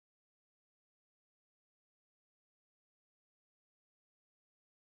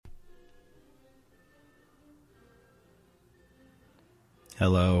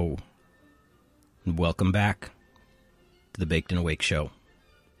Hello, and welcome back to the Baked and Awake Show.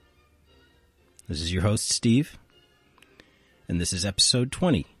 This is your host, Steve, and this is episode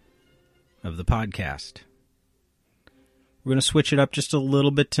 20 of the podcast. We're going to switch it up just a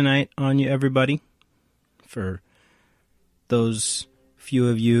little bit tonight on you, everybody. For those few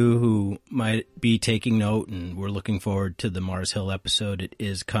of you who might be taking note and we're looking forward to the Mars Hill episode, it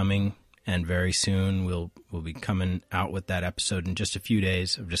is coming. And very soon we'll be coming out with that episode in just a few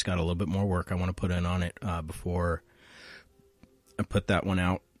days. I've just got a little bit more work I want to put in on it before I put that one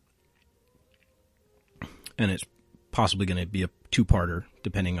out. And it's possibly going to be a two-parter,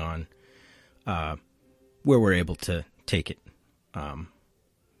 depending on where we're able to take it.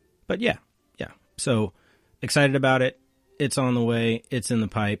 But yeah. So excited about it. It's on the way. It's in the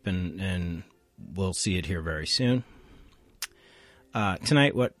pipe, and we'll see it here very soon.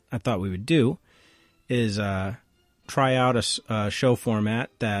 Tonight, what I thought we would do is try out a show format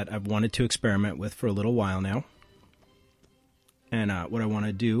that I've wanted to experiment with for a little while now. And what I want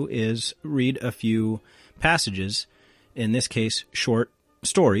to do is read a few passages, in this case, short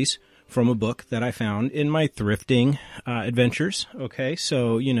stories, from a book that I found in my thrifting adventures. Okay,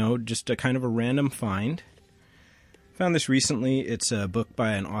 so, just a kind of a random find. Found this recently. It's a book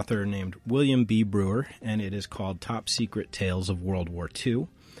by an author named William B. Brewer, and it is called Top Secret Tales of World War II.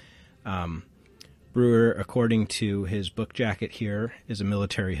 Brewer, according to his book jacket here, is a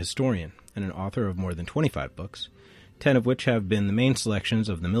military historian and an author of more than 25 books, 10 of which have been the main selections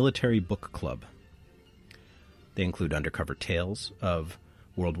of the Military Book Club. They include Undercover Tales of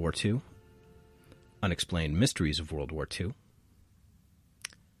World War II, Unexplained Mysteries of World War II,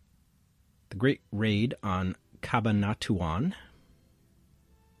 The Great Raid on Cabanatuan,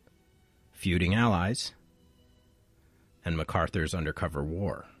 Feuding Allies, and MacArthur's Undercover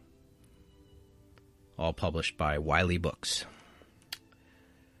War. All published by WWII Books.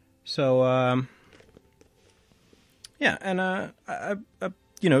 So, I've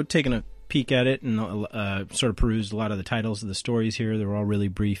taken a peek at it and sort of perused a lot of the titles of the stories here. They're all really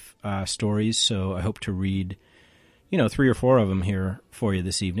brief stories, so I hope to read, 3 or 4 of them here for you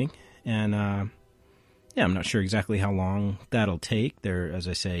this evening. And, I'm not sure exactly how long that'll take. They're, as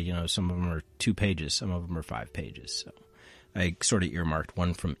I say, some of them are 2 pages, some of them are 5 pages. So I sort of earmarked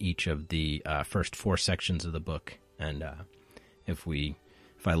one from each of the first 4 sections of the book. And if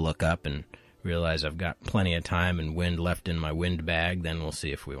I look up and realize I've got plenty of time and wind left in my wind bag, then we'll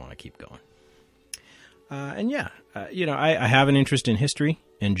see if we want to keep going. I have an interest in history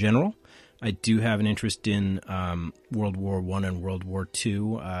in general. I do have an interest in World War I and World War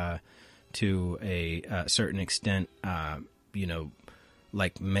II. To a certain extent,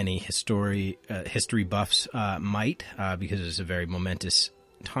 like many history buffs might, because it's a very momentous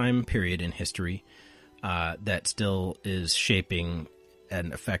time period in history that still is shaping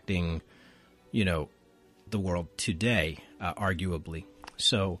and affecting, the world today, arguably.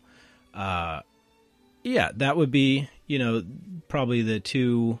 So, that would be, probably the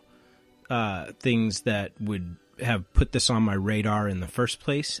 2 things that would have put this on my radar in the first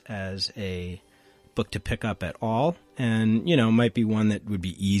place as a book to pick up at all. And, might be one that would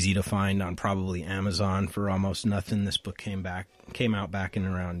be easy to find on probably Amazon for almost nothing. This book came out back in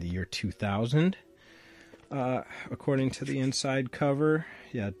around the year 2000, according to the inside cover.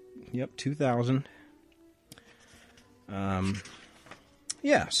 2000. So I'm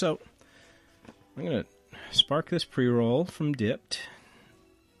going to spark this pre-roll from Dipped.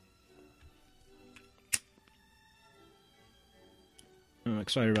 I'm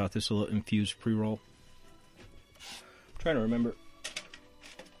excited about this little infused pre-roll. I'm trying to remember.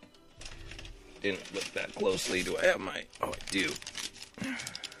 Didn't look that closely. Do I have my... Oh, I do.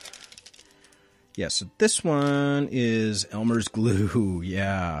 Yeah, so this one is Elmer's Glue.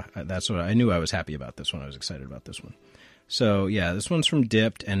 Yeah, that's what I knew. I was happy about this one. I was excited about this one. So, yeah, this one's from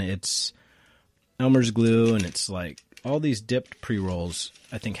Dipped, and it's Elmer's Glue, and it's like all these Dipped pre-rolls,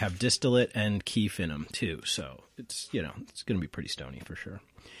 I think, have distillate and keef in them, too. So it's, it's going to be pretty stony for sure.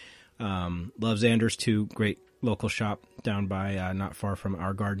 Love Xander's, too. Great local shop down by, not far from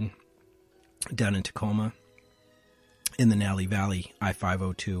our garden, down in Tacoma, in the Nally Valley,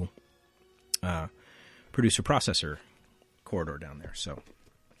 I-502 producer-processor corridor down there. So,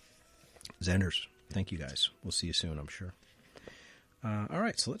 Xander's, thank you guys. We'll see you soon, I'm sure. All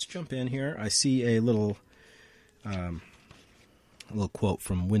right, so let's jump in here. I see a little quote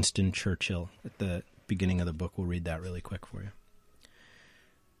from Winston Churchill at the beginning of the book. We'll read that really quick for you.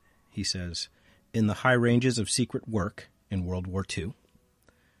 He says, "In the high ranges of secret work in World War II,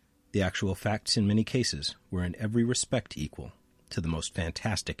 the actual facts in many cases were in every respect equal to the most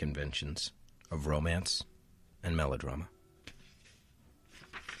fantastic inventions of romance and melodrama."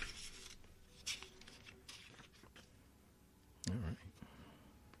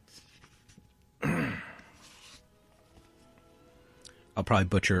 I'll probably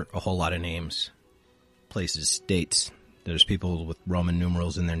butcher a whole lot of names, places, dates. There's people with Roman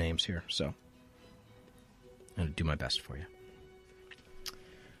numerals in their names here, so I'm going to do my best for you.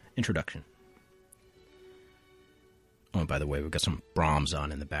 Introduction. Oh, by the way, we've got some Brahms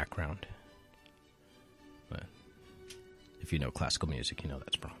on in the background. But if you know classical music, you know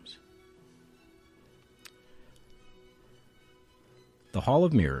that's Brahms. The Hall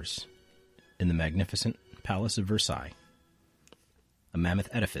of Mirrors in the magnificent Palace of Versailles, a mammoth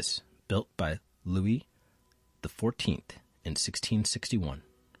edifice built by Louis XIV in 1661,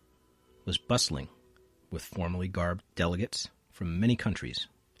 was bustling with formally garbed delegates from many countries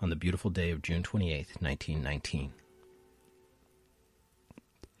on the beautiful day of June 28, 1919.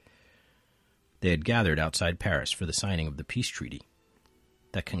 They had gathered outside Paris for the signing of the peace treaty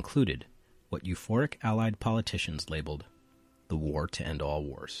that concluded what euphoric Allied politicians labeled the war to end all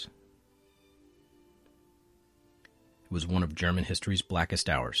wars. It was one of German history's blackest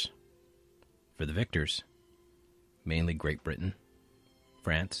hours. For the victors, mainly Great Britain,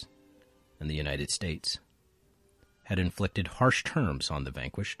 France, and the United States, had inflicted harsh terms on the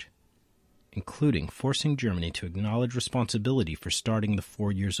vanquished, including forcing Germany to acknowledge responsibility for starting the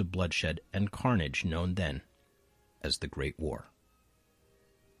 4 years of bloodshed and carnage known then as the Great War.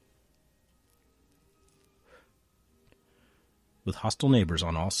 With hostile neighbors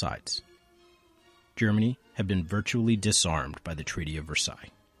on all sides, Germany had been virtually disarmed by the Treaty of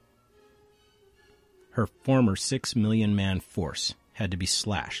Versailles. Her former 6 million-man force had to be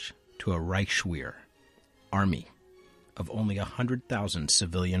slashed to a Reichswehr army of only 100,000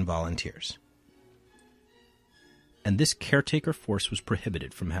 civilian volunteers. And this caretaker force was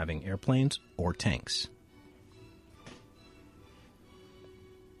prohibited from having airplanes or tanks.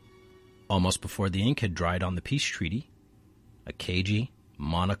 Almost before the ink had dried on the peace treaty, a cagey,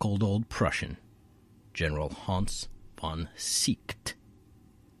 monocled old Prussian, General Hans von Seeckt,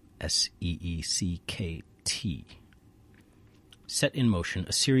 Seeckt, set in motion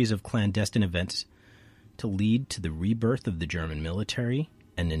a series of clandestine events to lead to the rebirth of the German military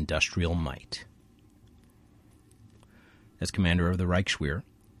and industrial might. As commander of the Reichswehr,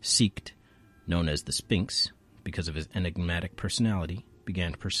 Seeckt, known as the Sphinx because of his enigmatic personality,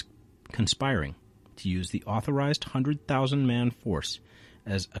 began conspiring to use the authorized 100,000-man force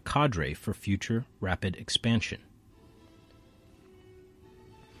as a cadre for future rapid expansion.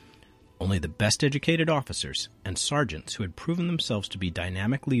 Only the best-educated officers and sergeants who had proven themselves to be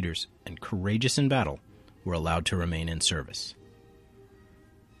dynamic leaders and courageous in battle were allowed to remain in service.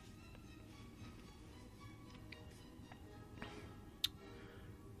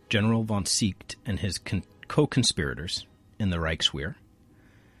 General von Seeckt and his co-conspirators in the Reichswehr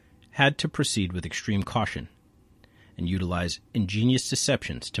had to proceed with extreme caution and utilize ingenious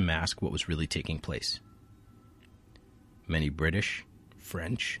deceptions to mask what was really taking place. Many British,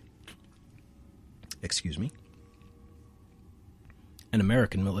 French, and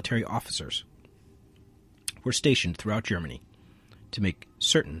American military officers were stationed throughout Germany to make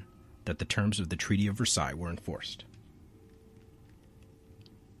certain that the terms of the Treaty of Versailles were enforced.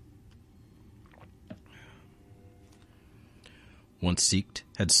 Once Seeckt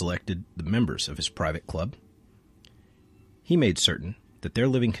had selected the members of his private club, he made certain that their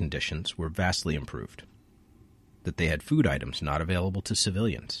living conditions were vastly improved, that they had food items not available to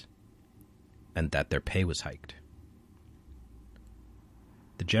civilians, and that their pay was hiked.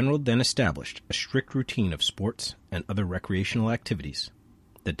 The general then established a strict routine of sports and other recreational activities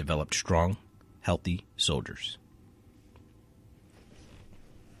that developed strong, healthy soldiers.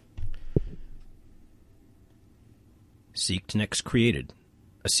 Seeckt next created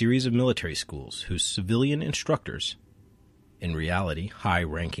a series of military schools whose civilian instructors, in reality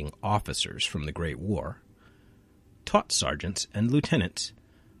high-ranking officers from the Great War, taught sergeants and lieutenants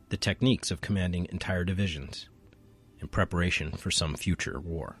the techniques of commanding entire divisions in preparation for some future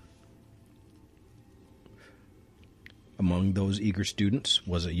war. Among those eager students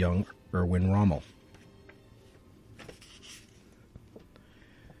was a young Erwin Rommel,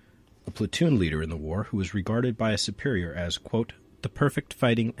 a platoon leader in the war who was regarded by a superior as, quote, the perfect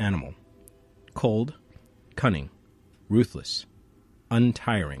fighting animal, cold, cunning, ruthless,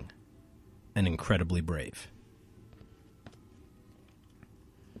 untiring, and incredibly brave.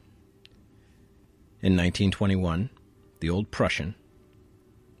 In 1921, the old Prussian,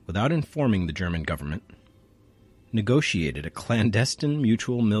 without informing the German government, negotiated a clandestine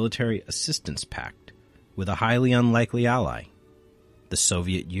mutual military assistance pact with a highly unlikely ally, the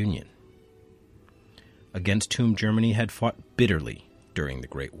Soviet Union, against whom Germany had fought bitterly during the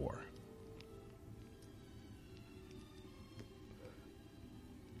Great War.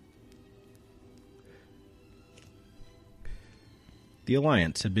 The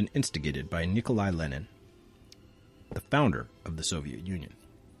alliance had been instigated by Nikolai Lenin, the founder of the Soviet Union.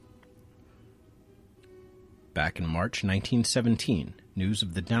 Back in March 1917, news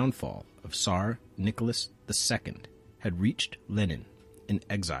of the downfall of Tsar Nicholas II had reached Lenin in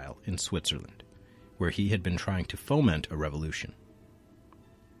exile in Switzerland, where he had been trying to foment a revolution.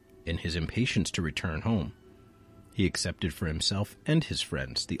 In his impatience to return home, he accepted for himself and his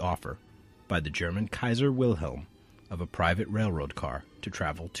friends the offer by the German Kaiser Wilhelm of a private railroad car to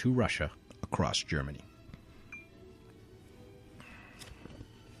travel to Russia across Germany.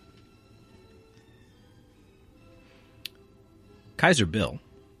 Kaiser Bill,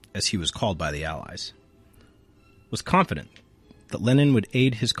 as he was called by the Allies, was confident that Lenin would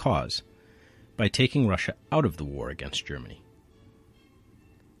aid his cause by taking Russia out of the war against Germany.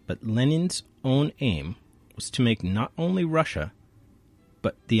 But Lenin's own aim was to make not only Russia,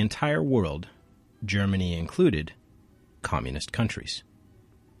 but the entire world, Germany included, communist countries.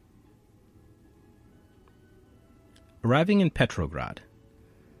 Arriving in Petrograd,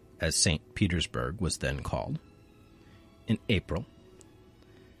 as St. Petersburg was then called, in April,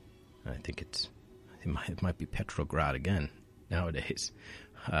 it might be Petrograd again nowadays.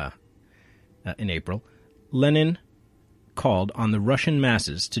 In April, Lenin called on the Russian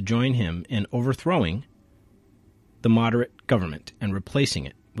masses to join him in overthrowing the moderate government and replacing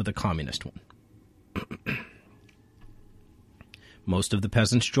it with a communist one. Most of the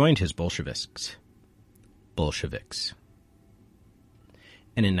peasants joined his Bolsheviks.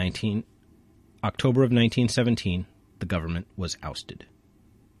 And in October of 1917, the government was ousted.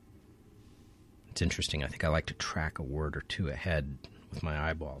 It's interesting. I think I like to track a word or two ahead with my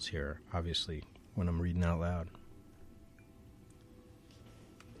eyeballs here, obviously, when I'm reading out loud.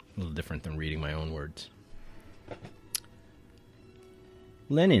 A little different than reading my own words.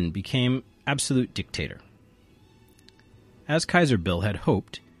 Lenin became absolute dictator. As Kaiser Bill had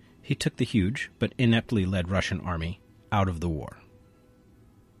hoped, he took the huge but ineptly led Russian army out of the war.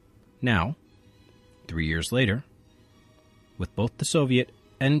 Now, 3 years later, with both the Soviet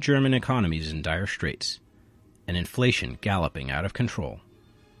and German economies in dire straits, and inflation galloping out of control,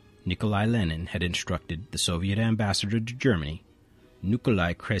 Nikolai Lenin had instructed the Soviet ambassador to Germany,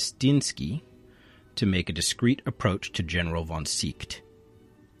 Nikolai Krestinsky, to make a discreet approach to General von Siecht.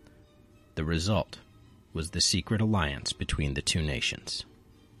 The result was the secret alliance between the two nations.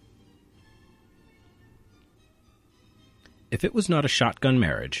 If it was not a shotgun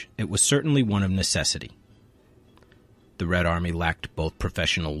marriage, it was certainly one of necessity. The Red Army lacked both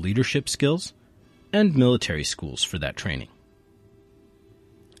professional leadership skills and military schools for that training.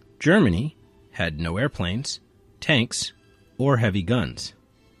 Germany had no airplanes, tanks, or heavy guns,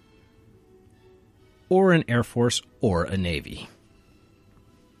 or an air force or a navy.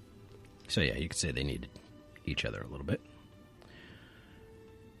 So yeah, you could say they needed each other a little bit.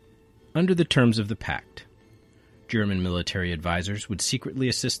 Under the terms of the pact, German military advisors would secretly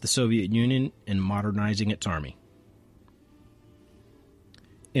assist the Soviet Union in modernizing its army.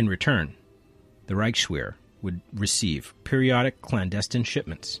 In return, the Reichswehr would receive periodic clandestine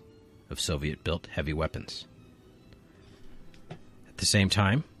shipments of Soviet-built heavy weapons. At the same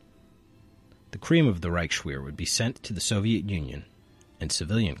time, the cream of the Reichswehr would be sent to the Soviet Union in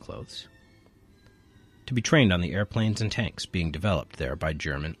civilian clothes to be trained on the airplanes and tanks being developed there by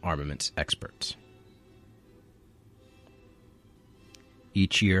German armaments experts.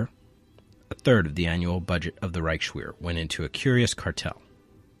 Each year, a third of the annual budget of the Reichswehr went into a curious cartel,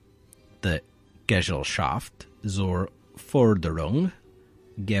 the Gesellschaft zur Förderung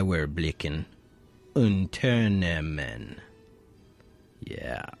gewerblichen Unternehmen.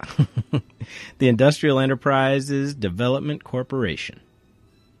 Yeah. The Industrial Enterprises Development Corporation.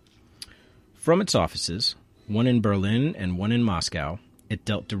 From its offices, one in Berlin and one in Moscow, it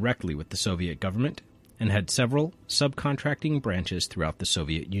dealt directly with the Soviet government and had several subcontracting branches throughout the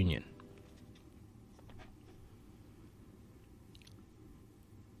Soviet Union.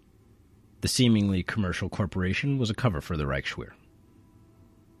 The seemingly commercial corporation was a cover for the Reichswehr.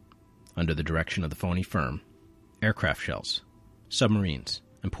 Under the direction of the phony firm, aircraft shells, submarines,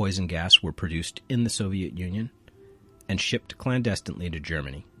 and poison gas were produced in the Soviet Union and shipped clandestinely to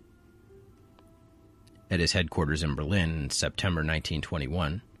Germany. At his headquarters in Berlin in September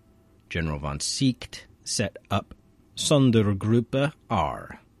 1921, General von Siecht set up Sondergruppe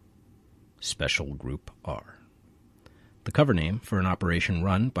R, Special Group R, the cover name for an operation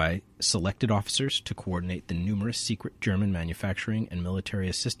run by selected officers to coordinate the numerous secret German manufacturing and military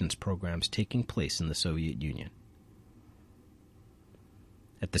assistance programs taking place in the Soviet Union.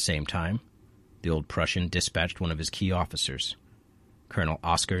 At the same time, the old Prussian dispatched one of his key officers, Colonel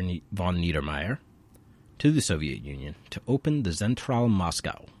Oskar von Niedermeyer, to the Soviet Union to open the Zentral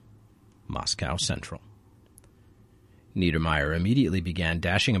Moscow Central. Niedermeyer immediately began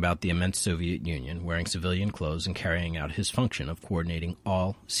dashing about the immense Soviet Union, wearing civilian clothes and carrying out his function of coordinating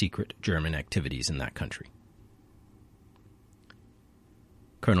all secret German activities in that country.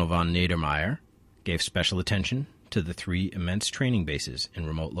 Colonel von Niedermeyer gave special attention to the 3 immense training bases in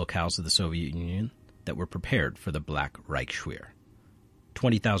remote locales of the Soviet Union that were prepared for the Black Reichswehr,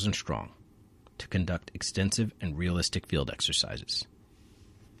 20,000 strong, to conduct extensive and realistic field exercises.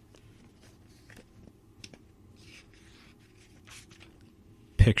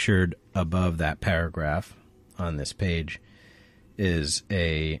 Pictured above that paragraph on this page is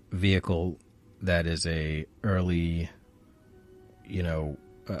a vehicle that is a early,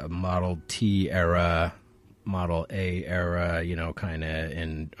 Model T era, Model A era, kind of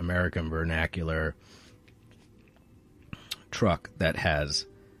in American vernacular truck that has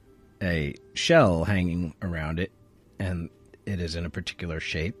a shell hanging around it, and it is in a particular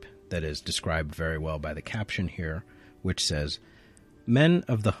shape that is described very well by the caption here, which says, "Men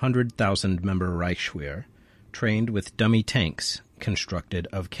of the 100,000-member Reichswehr trained with dummy tanks constructed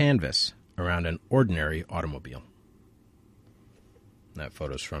of canvas around an ordinary automobile." That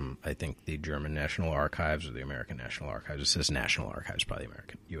photo's from, I think, the German National Archives or the American National Archives. It says National Archives, probably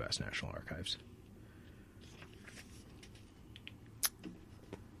American, U.S. National Archives.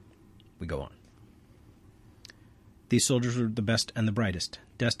 We go on. These soldiers were the best and the brightest,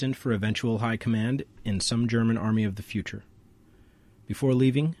 destined for eventual high command in some German army of the future. Before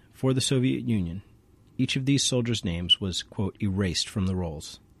leaving for the Soviet Union, each of these soldiers' names was, quote, erased from the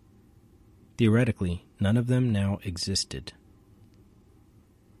rolls. Theoretically, none of them now existed.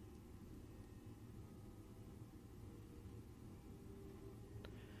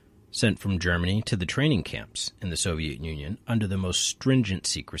 Sent from Germany to the training camps in the Soviet Union under the most stringent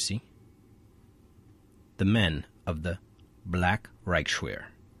secrecy, the men of the Black Reichswehr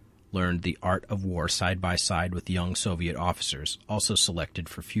learned the art of war side by side with young Soviet officers also selected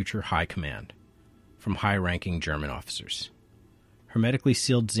for future high command from high-ranking German officers. Hermetically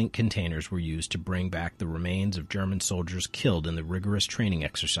sealed zinc containers were used to bring back the remains of German soldiers killed in the rigorous training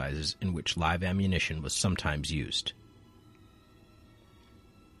exercises in which live ammunition was sometimes used.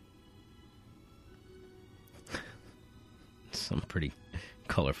 Some pretty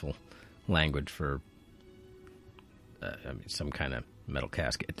colorful language for some kind of metal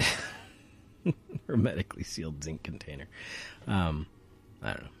casket. Hermetically sealed zinc container. I don't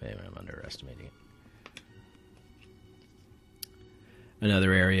know. Maybe I'm underestimating it.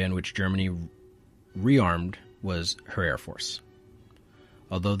 Another area in which Germany rearmed was her Air Force.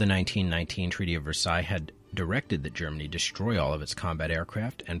 Although the 1919 Treaty of Versailles had directed that Germany destroy all of its combat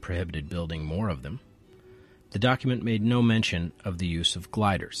aircraft and prohibited building more of them, the document made no mention of the use of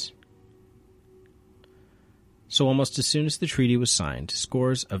gliders. So almost as soon as the treaty was signed,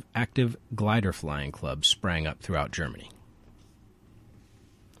 scores of active glider flying clubs sprang up throughout Germany.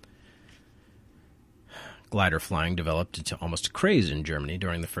 Glider flying developed into almost a craze in Germany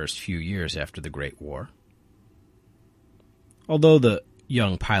during the first few years after the Great War. Although the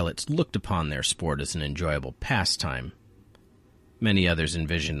young pilots looked upon their sport as an enjoyable pastime, many others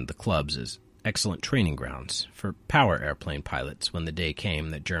envisioned the clubs as excellent training grounds for power airplane pilots when the day came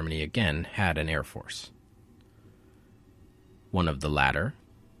that Germany again had an air force. One of the latter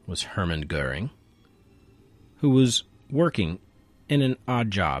was Hermann Goering, who was working in an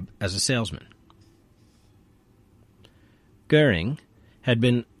odd job as a salesman. Goering had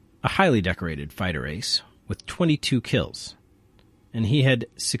been a highly decorated fighter ace with 22 kills, and he had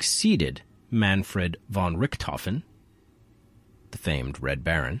succeeded Manfred von Richthofen, the famed Red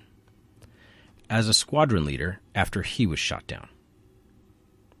Baron, as a squadron leader after he was shot down.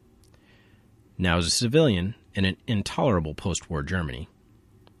 Now as a civilian in an intolerable post-war Germany,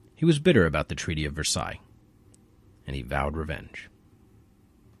 he was bitter about the Treaty of Versailles, and he vowed revenge.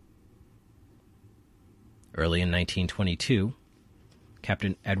 Early in 1922,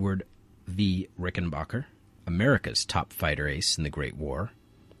 Captain Edward V. Rickenbacker, America's top fighter ace in the Great War,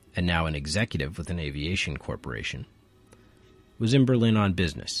 and now an executive with an aviation corporation, was in Berlin on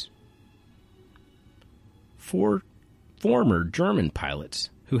business. 4 former German pilots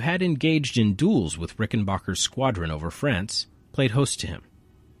who had engaged in duels with Rickenbacker's squadron over France played host to him.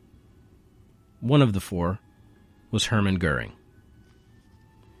 One of the 4 was Hermann Goering.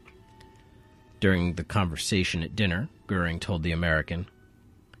 During the conversation at dinner, Goering told the American,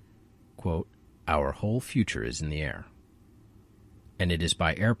 quote, "Our whole future is in the air, and it is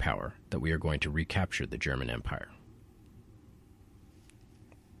by air power that we are going to recapture the German Empire."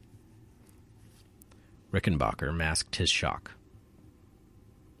 Rickenbacker masked his shock.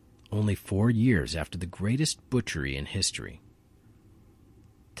 only 4 years after the greatest butchery in history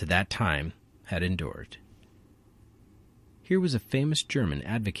to that time had endured. Here was a famous German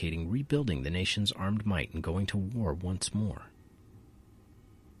advocating rebuilding the nation's armed might and going to war once more.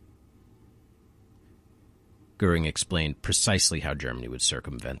 Goering explained precisely how Germany would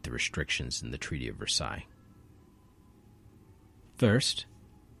circumvent the restrictions in the Treaty of Versailles. First,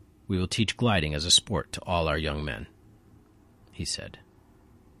 we will teach gliding as a sport to all our young men, he said.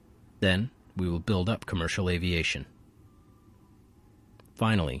 Then we will build up commercial aviation.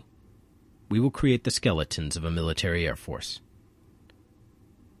 Finally, we will create the skeletons of a military air force.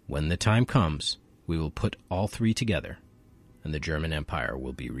 When the time comes, we will put all three together, and the German Empire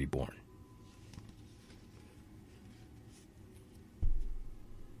will be reborn.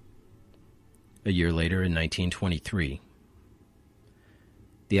 A year later, in 1923,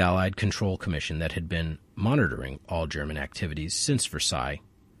 the Allied Control Commission that had been monitoring all German activities since Versailles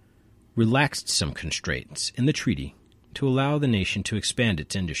relaxed some constraints in the treaty to allow the nation to expand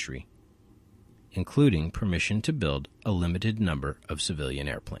its industry, including permission to build a limited number of civilian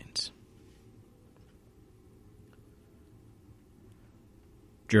airplanes.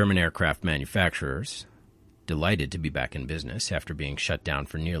 German aircraft manufacturers, delighted to be back in business after being shut down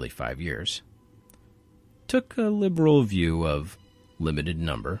for nearly 5 years, took a liberal view of limited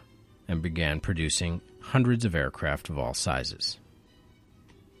number and began producing hundreds of aircraft of all sizes.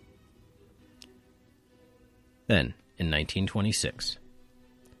 Then, in 1926,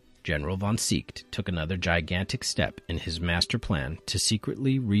 General von Seeckt took another gigantic step in his master plan to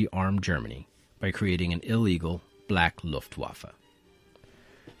secretly rearm Germany by creating an illegal black Luftwaffe.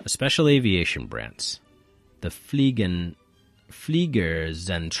 A special aviation branch, the Fliegerzentral,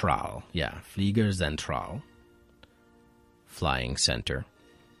 Flying Center,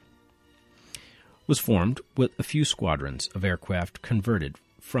 was formed with a few squadrons of aircraft converted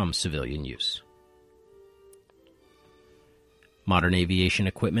from civilian use. Modern aviation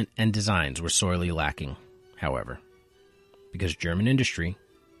equipment and designs were sorely lacking, however, because German industry,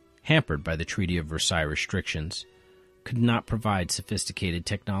 hampered by the Treaty of Versailles restrictions, could not provide sophisticated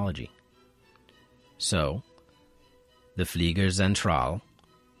technology. So, the Fliegerzentral,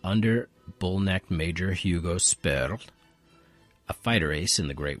 under bull-necked Major Hugo Sperl, a fighter ace in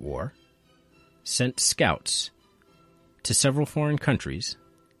the Great War, sent scouts to several foreign countries,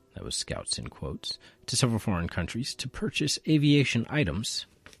 that was scouts in quotes, to several foreign countries to purchase aviation items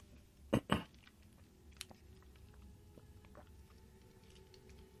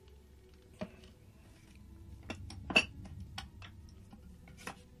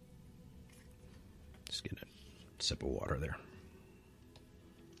just get a sip of water there.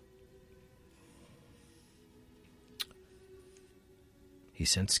 He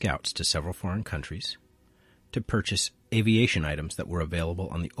sent scouts to several foreign countries to purchase aviation items that were available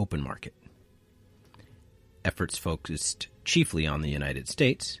on the open market. Efforts focused chiefly on the United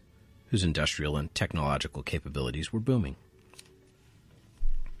States, whose industrial and technological capabilities were booming.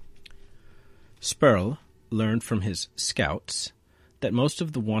 Sperl learned from his scouts that most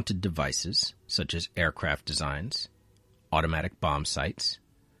of the wanted devices, such as aircraft designs, automatic bomb sights,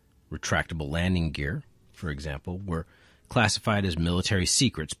 retractable landing gear, for example, were classified as military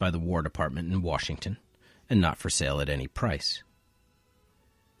secrets by the War Department in Washington and not for sale at any price.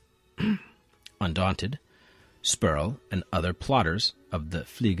 Undaunted, Sperl and other plotters of the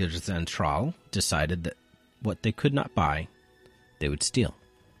Fliegerzentral decided that what they could not buy, they would steal.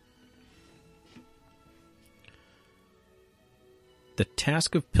 The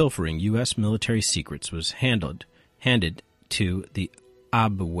task of pilfering U.S. military secrets was handed to the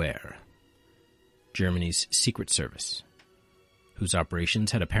Abwehr, Germany's secret service, whose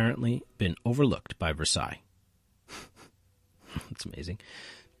operations had apparently been overlooked by Versailles. That's amazing.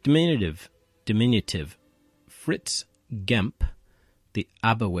 Diminutive Fritz Gemp, the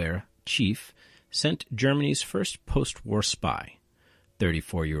Abwehr chief, sent Germany's first post-war spy,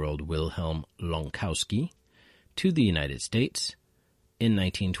 34-year-old Wilhelm Lonkowski, to the United States in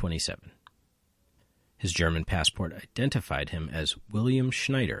 1927. His German passport identified him as William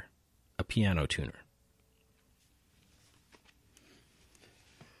Schneider, a piano tuner.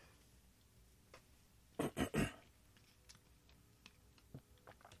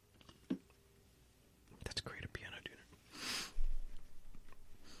 That's great, a piano tuner.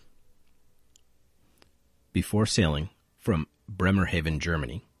 Before sailing from Bremerhaven,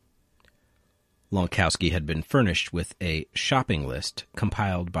 Germany, Lonkowski had been furnished with a shopping list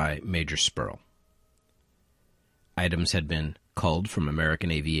compiled by Major Sperl. Items had been culled from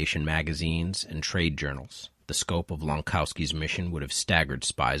American aviation magazines and trade journals. The scope of Lonkowski's mission would have staggered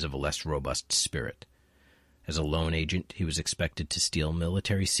spies of a less robust spirit, As a lone agent, he was expected to steal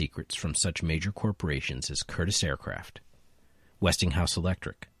military secrets from such major corporations as Curtiss Aircraft, Westinghouse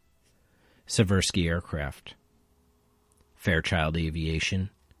Electric, Seversky Aircraft, Fairchild Aviation,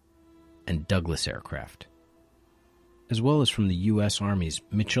 and Douglas Aircraft, as well as from the U.S. Army's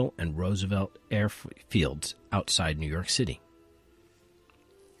Mitchell and Roosevelt airfields outside New York City.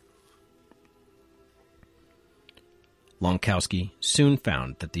 Lonkowski soon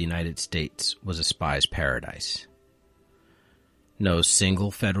found that the United States was a spy's paradise. No single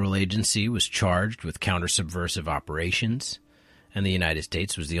federal agency was charged with counter-subversive operations, and the United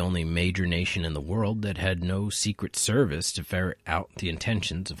States was the only major nation in the world that had no secret service to ferret out the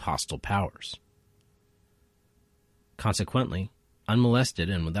intentions of hostile powers. Consequently, unmolested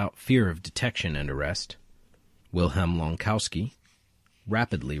and without fear of detection and arrest, Wilhelm Lonkowski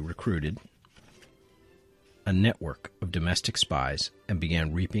rapidly recruited a network of domestic spies and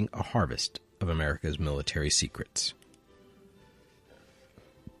began reaping a harvest of America's military secrets.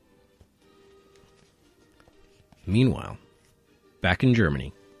 Meanwhile, back in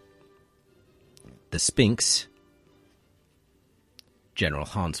Germany, the Sphinx, General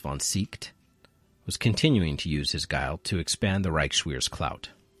Hans von Seeckt, was continuing to use his guile to expand the Reichswehr's clout.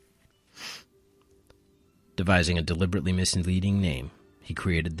 Devising a deliberately misleading name, he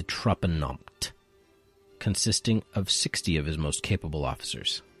created the Truppenamt, consisting of 60 of his most capable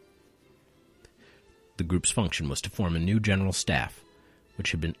officers. The group's function was to form a new general staff, which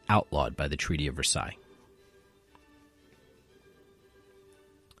had been outlawed by the Treaty of Versailles.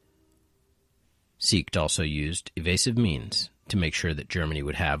 Seeckt also used evasive means to make sure that Germany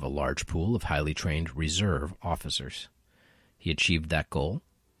would have a large pool of highly trained reserve officers. He achieved that goal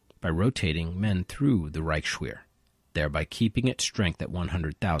by rotating men through the Reichswehr, thereby keeping its strength at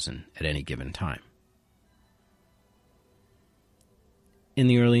 100,000 at any given time. In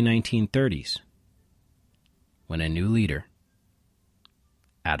the early 1930s, when a new leader,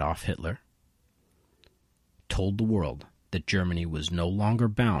 Adolf Hitler, told the world that Germany was no longer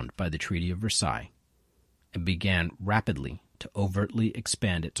bound by the Treaty of Versailles and began rapidly to overtly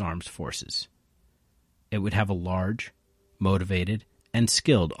expand its armed forces, it would have a large, motivated, and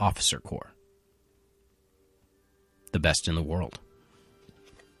skilled officer corps, the best in the world.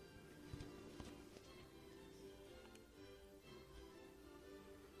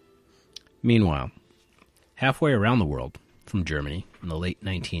 Meanwhile, halfway around the world, from Germany in the late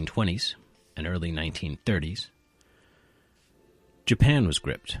 1920s and early 1930s, Japan was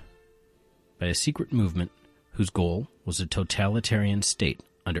gripped by a secret movement whose goal was a totalitarian state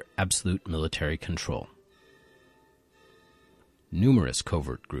under absolute military control. Numerous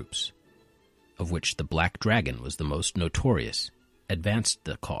covert groups, of which the Black Dragon was the most notorious, advanced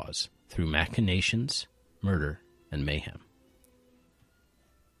the cause through machinations, murder, and mayhem.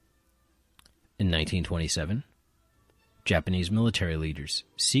 In 1927, Japanese military leaders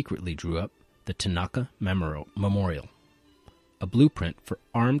secretly drew up the Tanaka Memorial, a blueprint for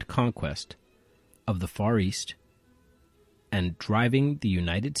armed conquest of the Far East and driving the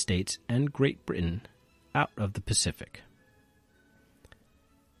United States and Great Britain out of the Pacific.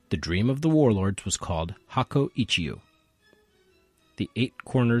 The dream of the warlords was called Hako Ichiyo, the 8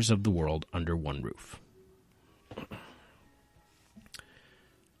 corners of the world under one roof.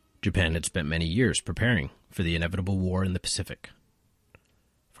 Japan had spent many years preparing for the inevitable war in the Pacific.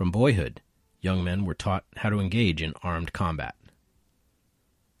 From boyhood, young men were taught how to engage in armed combat.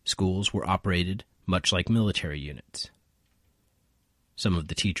 Schools were operated much like military units. Some of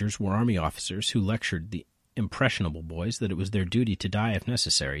the teachers were army officers who lectured the impressionable boys that it was their duty to die if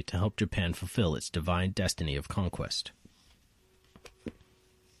necessary to help Japan fulfill its divine destiny of conquest.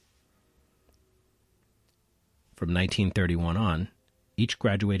 From 1931 on, each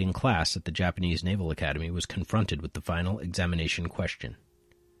graduating class at the Japanese Naval Academy was confronted with the final examination question.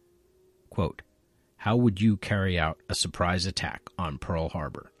 Quote, how would you carry out a surprise attack on Pearl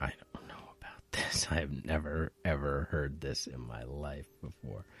Harbor? I don't know about this. I have never, ever heard this in my life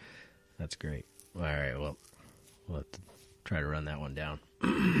before. That's great. All right, well, we'll have to try to run that one down.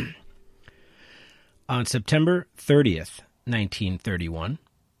 On September 30th, 1931,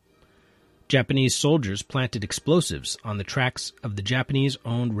 Japanese soldiers planted explosives on the tracks of the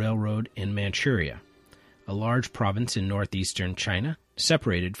Japanese-owned railroad in Manchuria, a large province in northeastern China,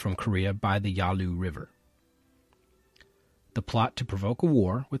 separated from Korea by the Yalu River. The plot to provoke a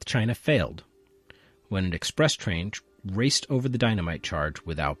war with China failed when an express train raced over the dynamite charge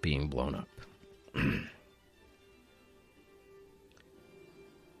without being blown up.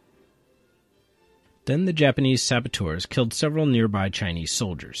 Then the Japanese saboteurs killed several nearby Chinese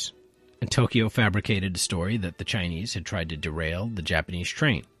soldiers, and Tokyo fabricated a story that the Chinese had tried to derail the Japanese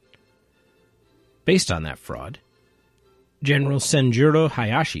train. Based on that fraud, General Senjuro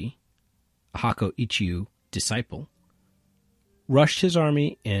Hayashi, a Hako Ichiu disciple, rushed his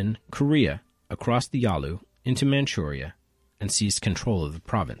army in Korea across the Yalu into Manchuria and seized control of the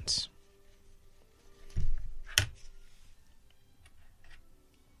province.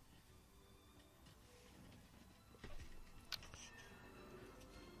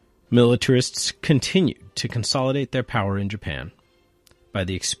 Militarists continued to consolidate their power in Japan by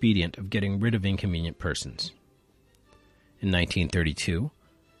the expedient of getting rid of inconvenient persons. In 1932,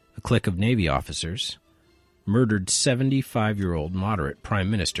 a clique of Navy officers murdered 75-year-old moderate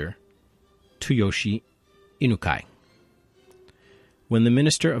Prime Minister Tsuyoshi Inukai. When the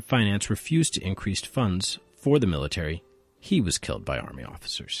Minister of Finance refused to increase funds for the military, he was killed by army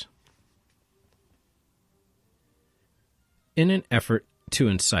officers. In an effort to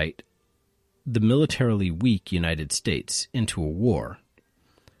incite the militarily weak United States into a war,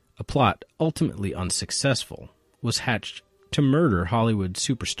 a plot ultimately unsuccessful was hatched to murder Hollywood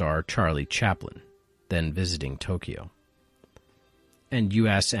superstar Charlie Chaplin, then visiting Tokyo, and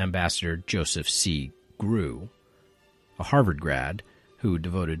U.S. Ambassador Joseph C. Grew, a Harvard grad who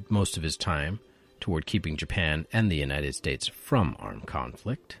devoted most of his time toward keeping Japan and the United States from armed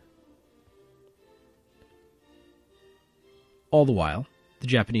conflict. All the while, the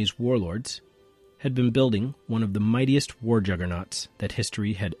Japanese warlords had been building one of the mightiest war juggernauts that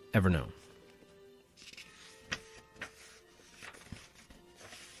history had ever known.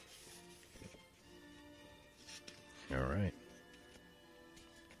 All right.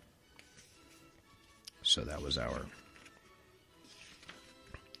 So that was our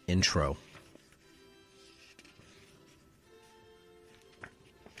intro.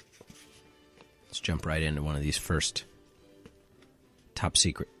 Let's jump right into one of these first top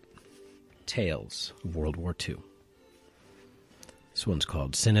secret tales of World War II. This one's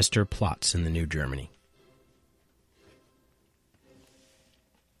called Sinister Plots in the New Germany.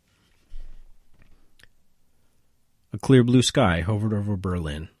 A clear blue sky hovered over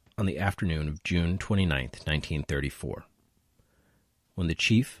Berlin on the afternoon of June 29, 1934, when the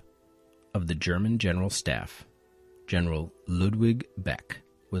chief of the German General Staff, General Ludwig Beck,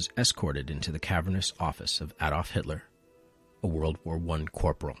 was escorted into the cavernous office of Adolf Hitler, a World War I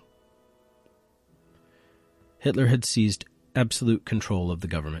corporal. Hitler had seized absolute control of the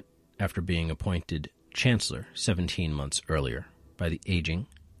government after being appointed Chancellor 17 months earlier by the aging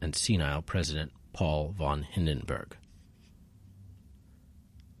and senile President Paul von Hindenburg.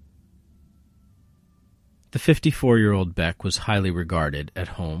 The 54-year-old Beck was highly regarded at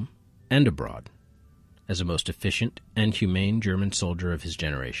home and abroad as a most efficient and humane German soldier of his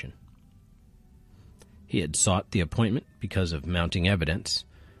generation. He had sought the appointment because of mounting evidence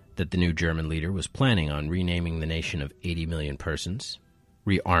that the new German leader was planning on renaming the nation of 80 million persons,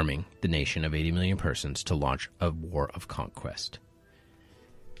 rearming the nation of 80 million persons to launch a war of conquest.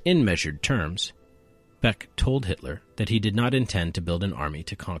 In measured terms, Beck told Hitler that he did not intend to build an army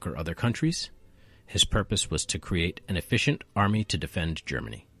to conquer other countries. His purpose was to create an efficient army to defend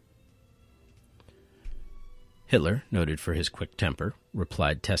Germany. Hitler, noted for his quick temper,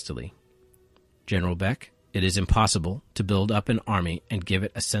 replied testily, "General Beck, it is impossible to build up an army and give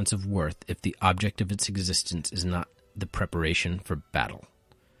it a sense of worth if the object of its existence is not the preparation for battle.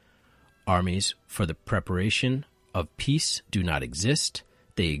 Armies for the preparation of peace do not exist.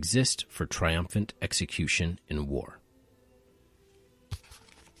 They exist for triumphant execution in war."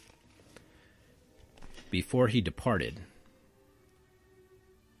 Before he departed,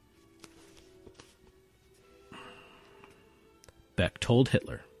 Beck told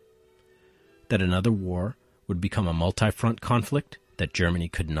Hitler that another war would become a multi-front conflict that Germany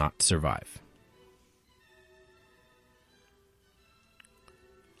could not survive.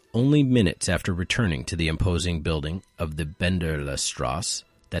 Only minutes after returning to the imposing building of the Benderlestrasse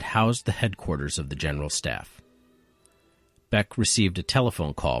that housed the headquarters of the General Staff, Beck received a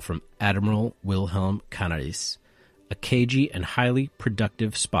telephone call from Admiral Wilhelm Canaris, a cagey and highly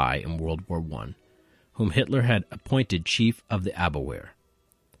productive spy in World War I, whom Hitler had appointed chief of the Abwehr,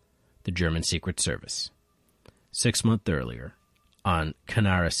 the German Secret Service, 6 months earlier, on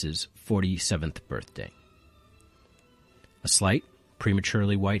Canaris's 47th birthday. A slight,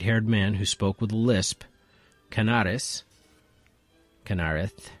 prematurely white-haired man who spoke with a lisp, Canaris,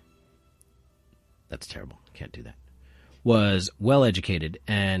 that's terrible, can't do that, was well-educated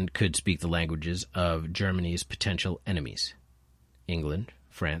and could speak the languages of Germany's potential enemies, England,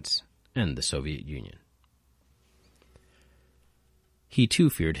 France, and the Soviet Union. He too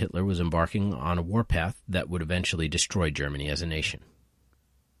feared Hitler was embarking on a warpath that would eventually destroy Germany as a nation.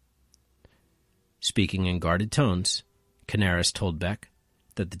 Speaking in guarded tones, Canaris told Beck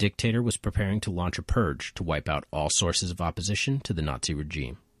that the dictator was preparing to launch a purge to wipe out all sources of opposition to the Nazi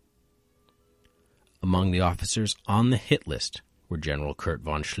regime. Among the officers on the hit list were General Kurt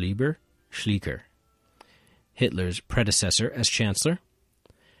von Schleicher, Hitler's predecessor as Chancellor,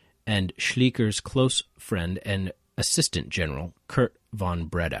 and Schleicher's close friend and assistant general Kurt von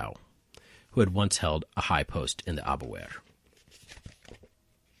Bredow, who had once held a high post in the Abwehr.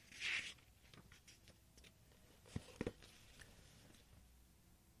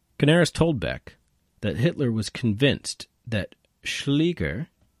 Canaris told Beck that Hitler was convinced that Schleicher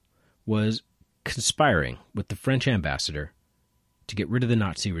was conspiring with the French ambassador to get rid of the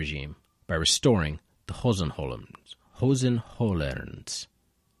Nazi regime by restoring the Hohenzollern's,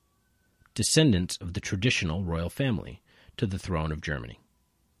 descendants of the traditional royal family, to the throne of Germany.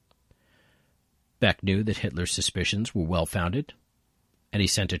 Beck knew that Hitler's suspicions were well-founded, and he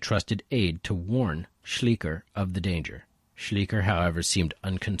sent a trusted aide to warn Schleicher of the danger. Schleicher, however, seemed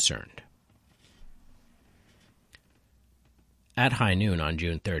unconcerned. At high noon on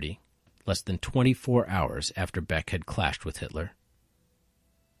June 30, less than 24 hours after Beck had clashed with Hitler,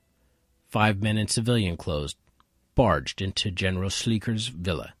 5 men in civilian clothes barged into General Schleicher's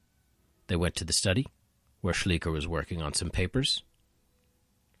villa. They went to the study, where Schleicher was working on some papers,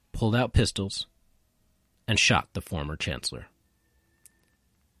 pulled out pistols, and shot the former chancellor.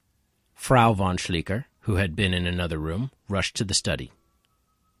 Frau von Schleicher, who had been in another room, rushed to the study.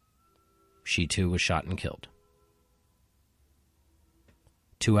 She too was shot and killed.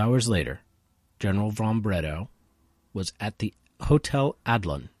 2 hours later, General von Bredow was at the Hotel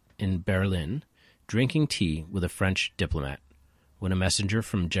Adlon in Berlin drinking tea with a French diplomat when a messenger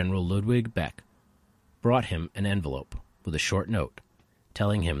from General Ludwig Beck brought him an envelope with a short note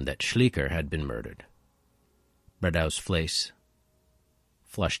telling him that Schleicher had been murdered. Bredow's face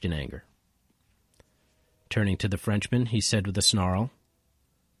flushed in anger. Turning to the Frenchman, he said with a snarl,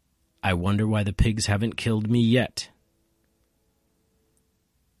 "I wonder why the pigs haven't killed me yet."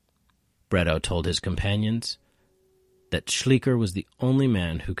 Bredow told his companions that Schleicher was the only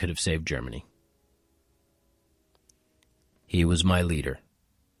man who could have saved Germany. "He was my leader.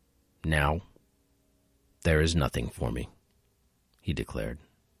 Now, there is nothing for me," he declared.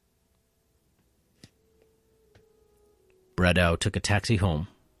 Bredow took a taxi home,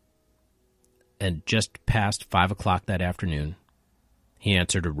 and just past 5 o'clock that afternoon, he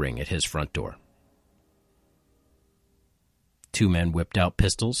answered a ring at his front door. 2 men whipped out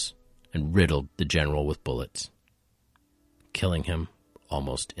pistols and riddled the general with bullets, killing him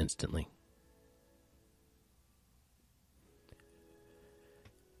almost instantly.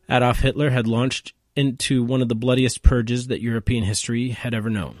 Adolf Hitler had launched into one of the bloodiest purges that European history had ever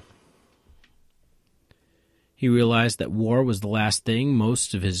known. He realized that war was the last thing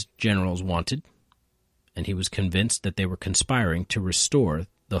most of his generals wanted, and he was convinced that they were conspiring to restore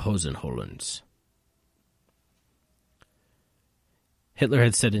the Hohenzollerns. Hitler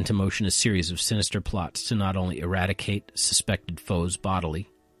had set into motion a series of sinister plots to not only eradicate suspected foes bodily,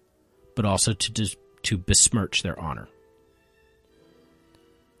 but also to besmirch their honor.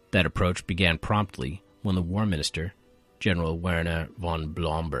 That approach began promptly when the war minister, General Werner von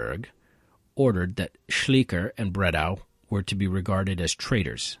Blomberg, ordered that Schleicher and Bredow were to be regarded as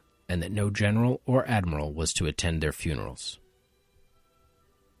traitors and that no general or admiral was to attend their funerals.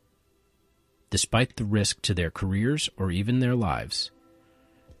 Despite the risk to their careers or even their lives,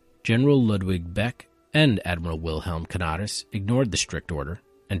 General Ludwig Beck and Admiral Wilhelm Canaris ignored the strict order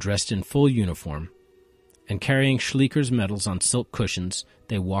and dressed in full uniform, and carrying Schleicher's medals on silk cushions,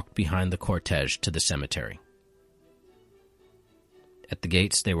 they walked behind the cortege to the cemetery. At the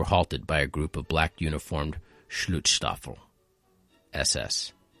gates, they were halted by a group of black-uniformed Schutzstaffel,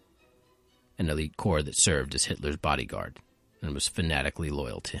 SS, an elite corps that served as Hitler's bodyguard and was fanatically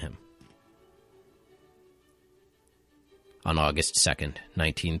loyal to him. On August 2nd,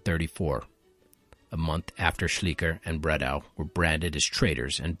 1934, a month after Schleicher and Bredow were branded as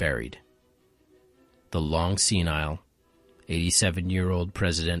traitors and buried, the long senile, 87-year-old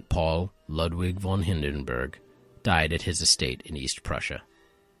President Paul Ludwig von Hindenburg died at his estate in East Prussia.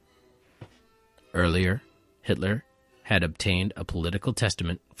 Earlier, Hitler had obtained a political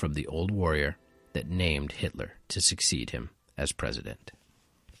testament from the old warrior that named Hitler to succeed him as president.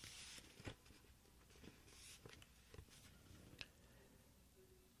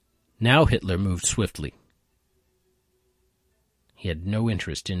 Now Hitler moved swiftly. He had no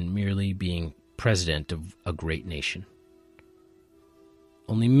interest in merely being president of a great nation.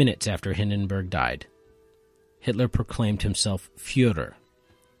 Only minutes after Hindenburg died, Hitler proclaimed himself Führer,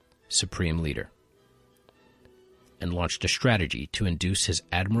 supreme leader, and launched a strategy to induce his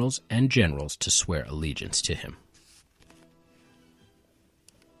admirals and generals to swear allegiance to him.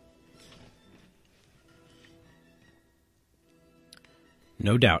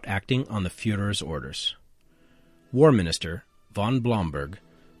 no doubt acting on the Führer's orders. War Minister von Blomberg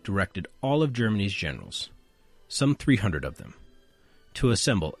directed all of Germany's generals, some 300 of them, to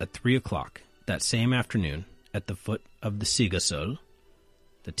assemble at 3 o'clock that same afternoon at the foot of the Siegessäule,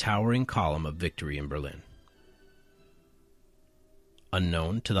 the towering column of victory in Berlin.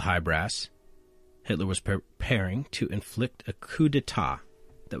 Unknown to the high brass, Hitler was preparing to inflict a coup d'etat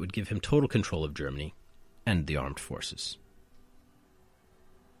that would give him total control of Germany and the armed forces.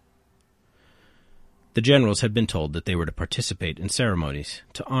 The generals had been told that they were to participate in ceremonies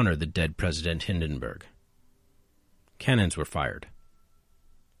to honor the dead President Hindenburg. Cannons were fired.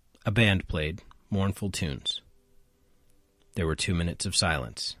 A band played mournful tunes. There were 2 minutes of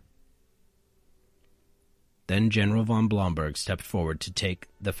silence. Then General von Blomberg stepped forward to take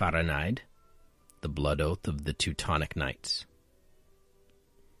the Fahrenheit, the blood oath of the Teutonic Knights.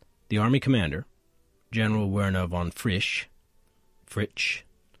 The army commander, General Werner von Fritsch,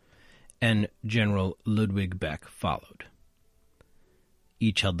 and General Ludwig Beck followed.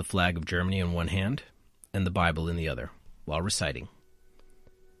 Each held the flag of Germany in one hand and the Bible in the other, while reciting,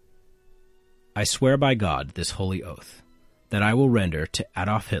 "I swear by God this holy oath, that I will render to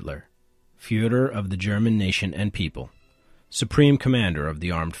Adolf Hitler, Führer of the German nation and people, Supreme Commander of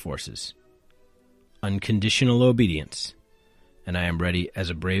the Armed Forces, unconditional obedience, and I am ready as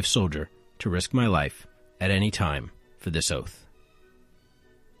a brave soldier to risk my life at any time for this oath."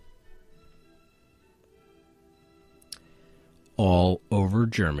 All over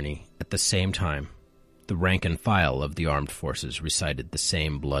Germany, at the same time, the rank and file of the armed forces recited the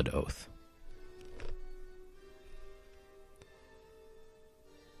same blood oath.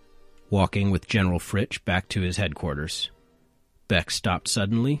 Walking with General Fritsch back to his headquarters, Beck stopped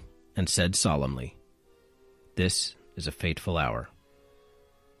suddenly and said solemnly, "This is a fateful hour."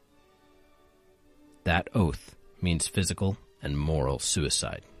 That oath means physical and moral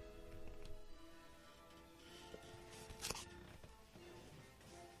suicide.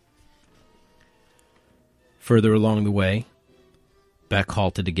 Further along the way, Beck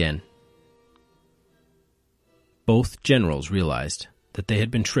halted again. Both generals realized that they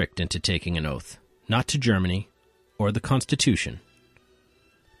had been tricked into taking an oath, not to Germany or the Constitution,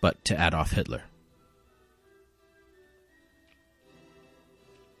 but to Adolf Hitler.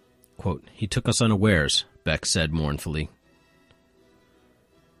 Quote, "He took us unawares," Beck said mournfully.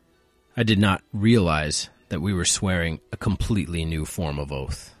 "I did not realize that we were swearing a completely new form of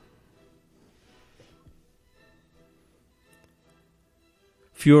oath."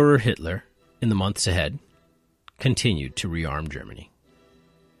 Führer Hitler, in the months ahead, continued to rearm Germany.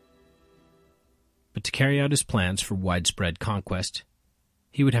 But to carry out his plans for widespread conquest,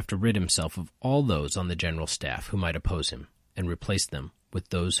 he would have to rid himself of all those on the general staff who might oppose him and replace them with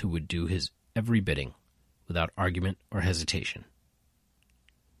those who would do his every bidding without argument or hesitation.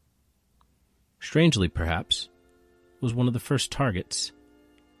 Strangely, perhaps, was one of the first targets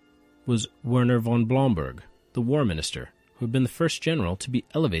was Werner von Blomberg, the war minister, who had been the first general to be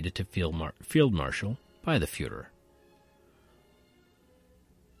elevated to field marshal by the Führer.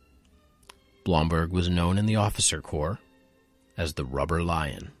 Blomberg was known in the officer corps as the Rubber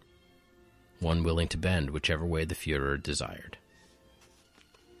Lion, one willing to bend whichever way the Führer desired.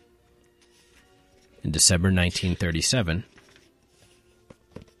 In December 1937,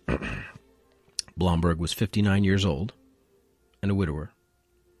 Blomberg was 59 years old and a widower,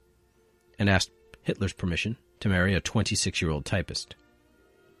 and asked Hitler's permission to marry a 26-year-old typist.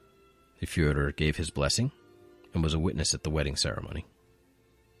 The Führer gave his blessing and was a witness at the wedding ceremony.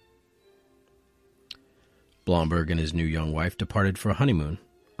 Blomberg and his new young wife departed for a honeymoon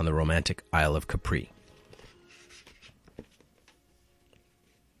on the romantic Isle of Capri.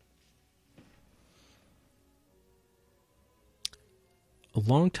 A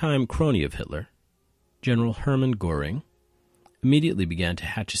longtime crony of Hitler, General Hermann Göring, immediately began to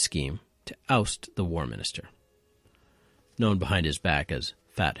hatch a scheme to oust the war minister. Known behind his back as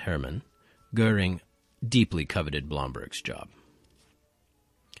Fat Hermann, Göring deeply coveted Blomberg's job.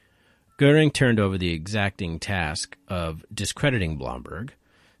 Göring turned over the exacting task of discrediting Blomberg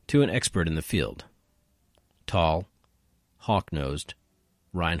to an expert in the field, tall, hawk-nosed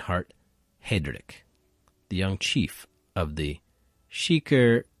Reinhard Heydrich, the young chief of the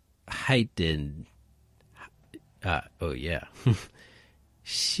Sicherheitsdienst.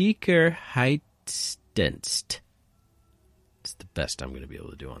 Sicherheitsdienst. It's the best I'm going to be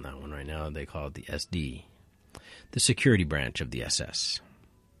able to do on that one right now. They call it the SD, the security branch of the SS.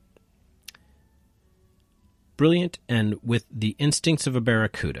 Brilliant and with the instincts of a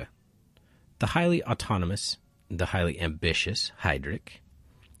barracuda, the highly autonomous, the highly ambitious Heydrich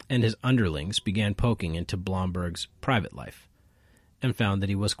and his underlings began poking into Blomberg's private life and found that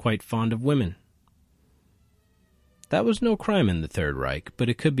he was quite fond of women. That was no crime in the Third Reich, but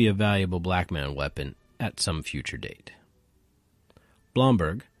it could be a valuable blackmail weapon at some future date.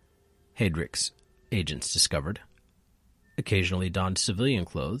 Blomberg, Heydrich's agents discovered, occasionally donned civilian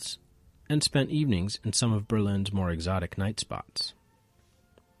clothes and spent evenings in some of Berlin's more exotic night spots.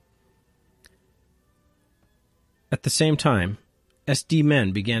 At the same time, SD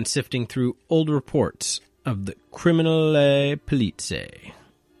men began sifting through old reports of the Kriminelle Polizei,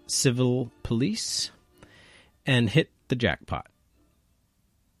 civil police, and hit the jackpot.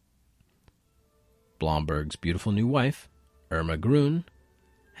 Blomberg's beautiful new wife, Irma Grun,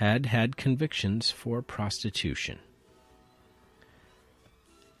 had convictions for prostitution.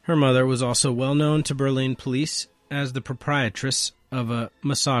 Her mother was also well known to Berlin police as the proprietress of a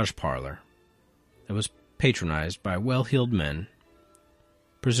massage parlor that was patronized by well-heeled men,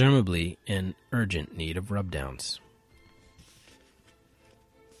 presumably in urgent need of rubdowns.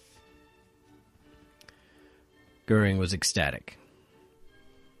 Goering was ecstatic.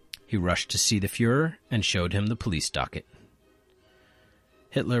 He rushed to see the Fuhrer and showed him the police docket.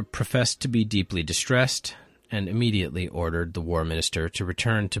 Hitler professed to be deeply distressed and immediately ordered the war minister to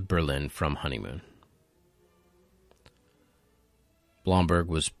return to Berlin from honeymoon. Blomberg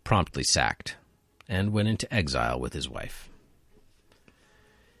was promptly sacked and went into exile with his wife.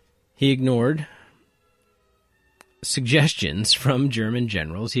 He ignored suggestions from German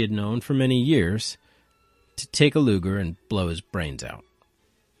generals he had known for many years to take a Luger and blow his brains out.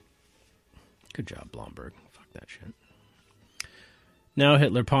 Good job, Blomberg. Fuck that shit. Now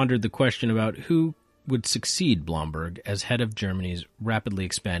Hitler pondered the question about who would succeed Blomberg as head of Germany's rapidly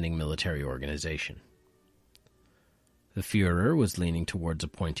expanding military organization. The Führer was leaning towards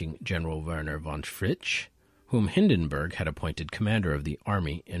appointing General Werner von Fritsch, whom Hindenburg had appointed commander of the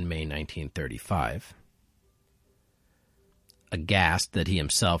army in May 1935. Aghast that he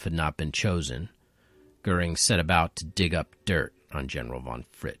himself had not been chosen, Goering set about to dig up dirt on General von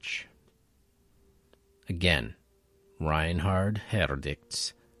Fritsch. Again, Reinhard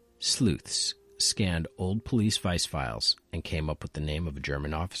Heydrich's sleuths scanned old police vice files and came up with the name of a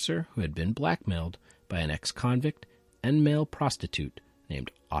German officer who had been blackmailed by an ex-convict and male prostitute named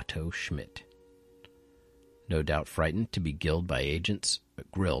Otto Schmidt. No doubt frightened to be grilled by agents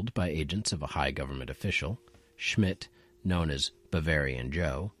of a high government official, Schmidt, known as Bavarian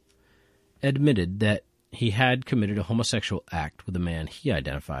Joe, admitted that he had committed a homosexual act with a man he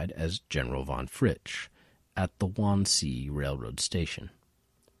identified as General von Fritsch at the Wannsee railroad station.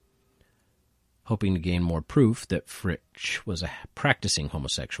 Hoping to gain more proof that Fritsch was a practicing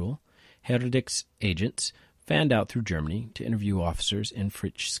homosexual, Heydrich's agents fanned out through Germany to interview officers in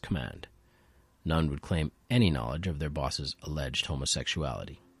Fritsch's command. None would claim any knowledge of their boss's alleged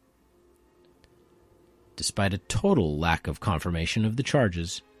homosexuality. Despite a total lack of confirmation of the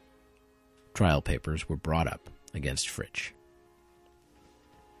charges, trial papers were brought up against Fritsch.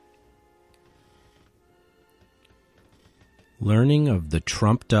 Learning of the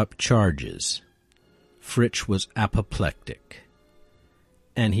trumped-up charges, Fritsch was apoplectic,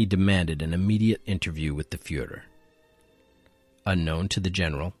 and he demanded an immediate interview with the Führer. Unknown to the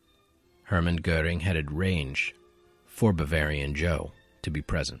general, Hermann Goering had arranged for Bavarian Joe to be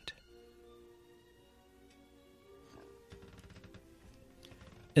present.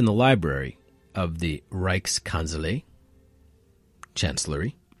 In the library of the Reichskanzlei,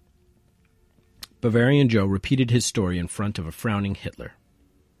 Chancellery, Bavarian Joe repeated his story in front of a frowning Hitler.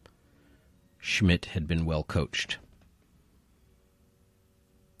 Schmidt had been well coached.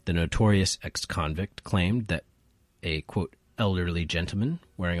 The notorious ex-convict claimed that a, quote, elderly gentleman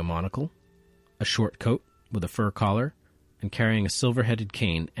wearing a monocle, a short coat with a fur collar, and carrying a silver-headed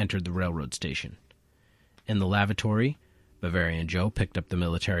cane entered the railroad station. In the lavatory, Bavarian Joe picked up the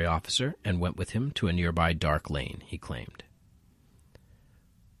military officer and went with him to a nearby dark lane, he claimed.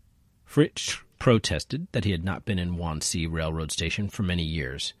 Fritsch protested that he had not been in Wannsee railroad station for many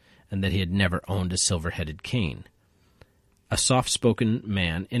years, and that he had never owned a silver-headed cane. A soft-spoken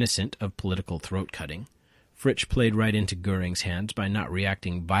man innocent of political throat-cutting, Fritsch played right into Goering's hands by not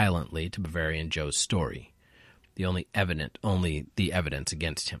reacting violently to Bavarian Joe's story, only the evidence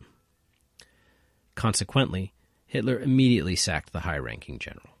against him. Consequently, Hitler immediately sacked the high-ranking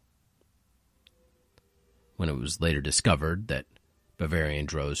general. When it was later discovered that Bavarian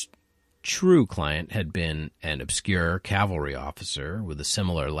Joe's true client had been an obscure cavalry officer with a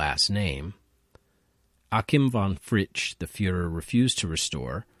similar last name, Achim von Fritsch, the Führer, refused to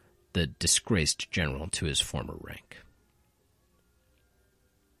restore the disgraced general to his former rank.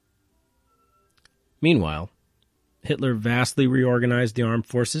 Meanwhile, Hitler vastly reorganized the armed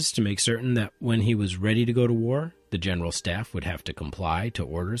forces to make certain that when he was ready to go to war, The General Staff would have to comply to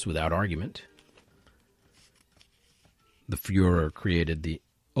orders without argument. The Führer created the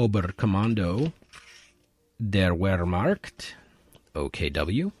Oberkommando der Wehrmacht,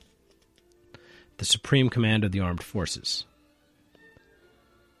 OKW, the Supreme Command of the Armed Forces.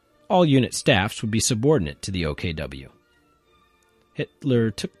 All unit staffs would be subordinate to the OKW.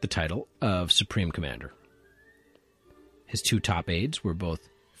 Hitler took the title of Supreme Commander. His two top aides were both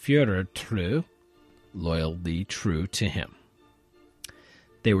Führer treu, loyally true to him.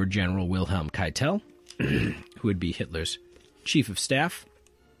 They were General Wilhelm Keitel, who would be Hitler's chief of staff,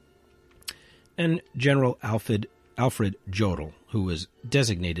 and General Alfred Jodl, who was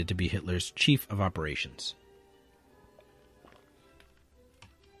designated to be Hitler's chief of operations.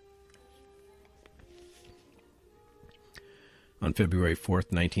 On February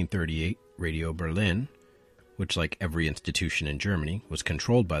 4th, 1938, Radio Berlin, which, like every institution in Germany, was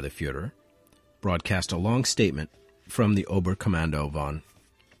controlled by the Führer, broadcast a long statement from the Oberkommando von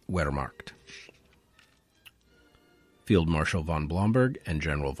Wehrmacht. Field Marshal von Blomberg and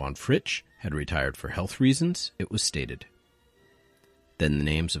General von Fritsch had retired for health reasons, it was stated. Then the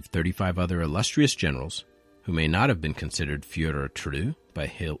names of 35 other illustrious generals, who may not have been considered Führer true by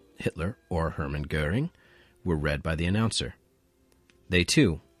Hitler or Hermann Göring, were read by the announcer. They,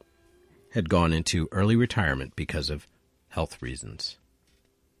 too, had gone into early retirement because of health reasons.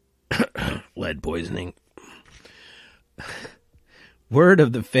 Lead poisoning. Word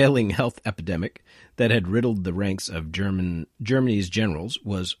of the failing health epidemic that had riddled the ranks of Germany's generals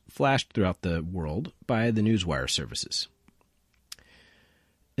was flashed throughout the world by the newswire services.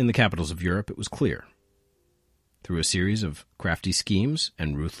 In the capitals of Europe, it was clear. Through a series of crafty schemes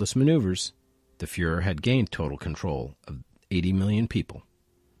and ruthless maneuvers, the Führer had gained total control of 80 million people,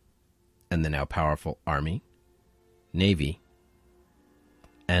 and the now powerful Army, Navy,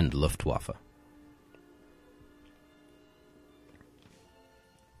 and Luftwaffe.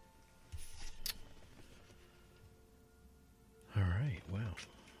 All right, wow.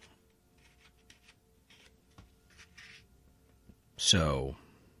 So,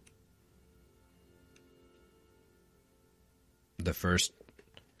 the first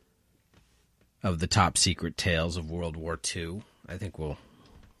of the top secret tales of World War II. I think we're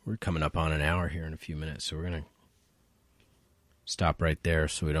coming up on an hour here in a few minutes, so we're going to stop right there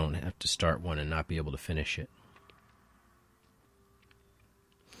so we don't have to start one and not be able to finish it.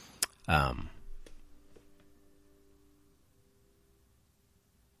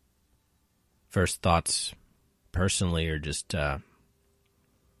 First thoughts personally are just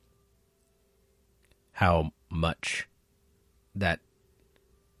how much that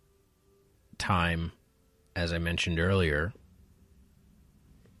time, as I mentioned earlier,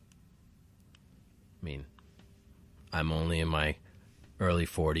 I mean, I'm only in my early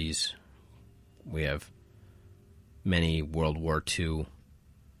 40s. We have many World War II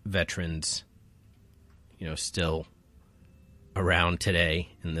veterans, still around today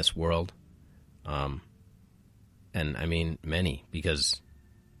in this world. And I mean many, because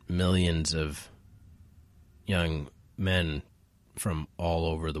millions of young men from all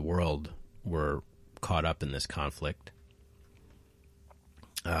over the world were caught up in this conflict.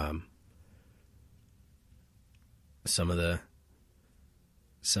 Some of the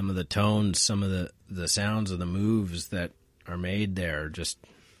tones, some of the sounds of the moves that are made there are just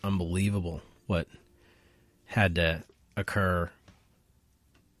unbelievable. What had to occur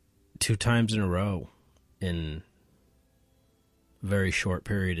 2 times in a row in a very short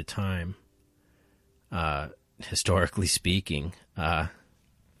period of time, historically speaking,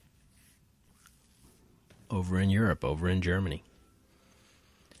 over in Europe, over in Germany.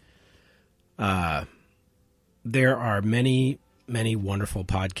 There are many, many wonderful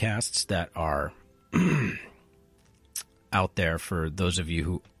podcasts that are out there for those of you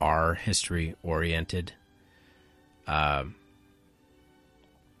who are history-oriented.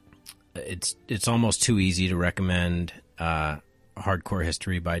 It's almost too easy to recommend Hardcore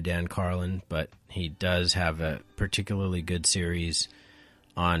History by Dan Carlin, but he does have a particularly good series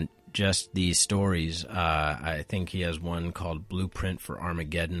on just these stories. I think he has one called Blueprint for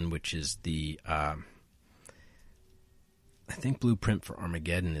Armageddon, which is I think Blueprint for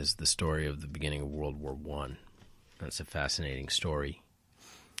Armageddon is the story of the beginning of World War I. That's a fascinating story,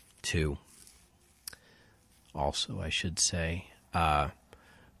 too. Also, I should say. But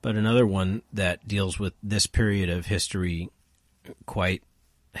another one that deals with this period of history quite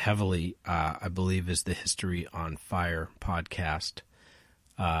heavily, I believe, is the History on Fire podcast.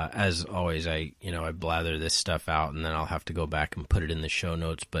 As always, I blather this stuff out, and then I'll have to go back and put it in the show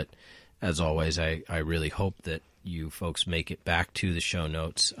notes. But as always, I really hope that you folks make it back to the show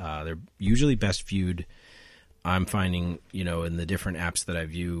notes. They're usually best viewed I'm finding, in the different apps that I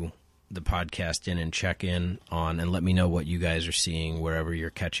view the podcast in and check in on, and let me know what you guys are seeing wherever you're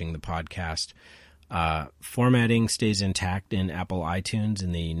catching the podcast. Formatting stays intact in Apple iTunes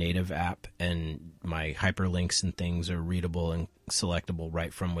in the native app, and my hyperlinks and things are readable and selectable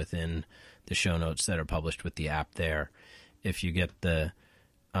right from within the show notes that are published with the app there. If you get the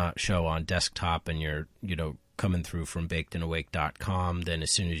show on desktop and you're, coming through from bakedandawake.com, then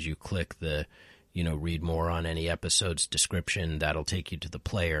as soon as you click the, read more on any episode's description, that'll take you to the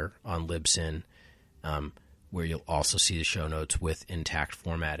player on Libsyn, where you'll also see the show notes with intact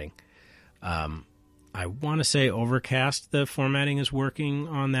formatting. I want to say Overcast, the formatting is working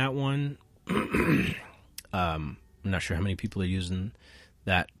on that one. I'm not sure how many people are using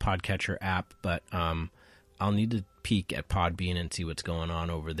that podcatcher app, but I'll need to peek at Podbean and see what's going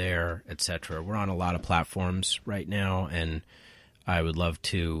on over there, etc. We're on a lot of platforms right now, and I would love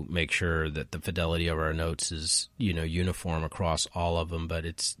to make sure that the fidelity of our notes is, uniform across all of them, but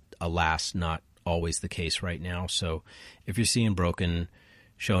it's, alas, not always the case right now. So if you're seeing broken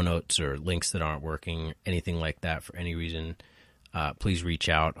show notes or links that aren't working, anything like that for any reason, please reach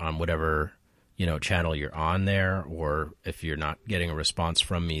out on whatever channel you're on there, or if you're not getting a response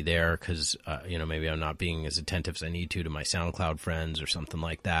from me there because maybe I'm not being as attentive as I need to my SoundCloud friends or something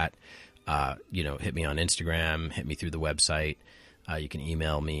like that, hit me on Instagram, hit me through the website. You can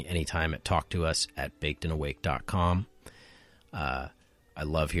email me anytime at talktous@bakedandawake.com. I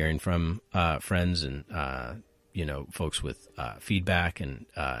love hearing from friends and folks with feedback and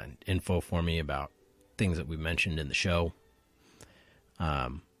info for me about things that we mentioned in the show.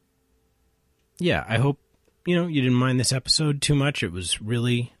 I hope, you didn't mind this episode too much. It was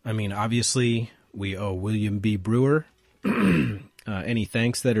really, obviously we owe William B. Brewer any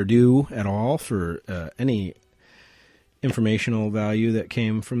thanks that are due at all for any informational value that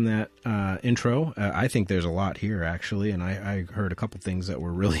came from that intro. I think there's a lot here, actually, and I heard a couple things that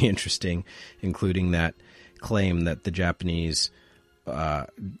were really interesting, including that claim that the Japanese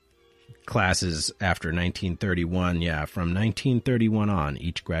classes after 1931, from 1931 on,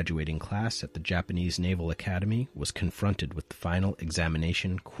 each graduating class at the Japanese Naval Academy was confronted with the final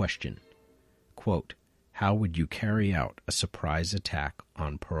examination question. Quote, how would you carry out a surprise attack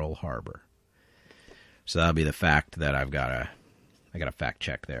on Pearl Harbor? So that'll be the fact that I got a fact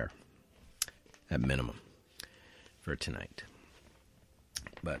check there at minimum for tonight.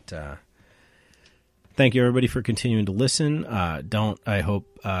 But thank you, everybody, for continuing to listen. Don't, I hope,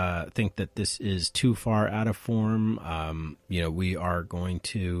 think that this is too far out of form. We are going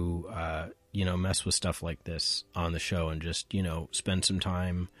to, mess with stuff like this on the show and just, spend some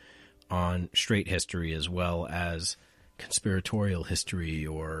time on straight history as well as conspiratorial history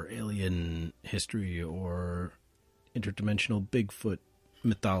or alien history or interdimensional Bigfoot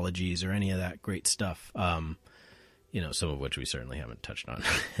mythologies or any of that great stuff. Some of which we certainly haven't touched on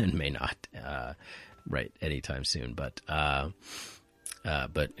and may not. Right, anytime soon, but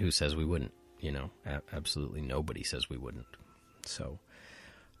who says we wouldn't? Absolutely nobody says we wouldn't. So,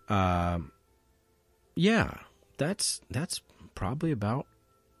 that's probably about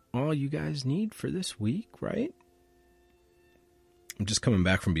all you guys need for this week, right? I'm just coming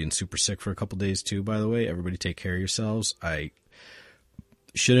back from being super sick for a couple days too. By the way, everybody take care of yourselves. I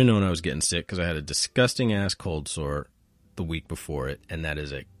should have known I was getting sick because I had a disgusting ass cold sore the week before it, and that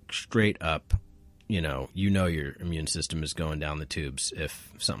is a straight up. Your immune system is going down the tubes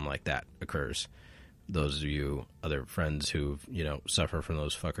if something like that occurs. Those of you other friends who, suffer from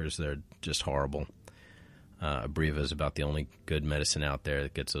those fuckers, they're just horrible. Abreva is about the only good medicine out there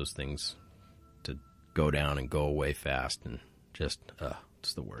that gets those things to go down and go away fast, and just,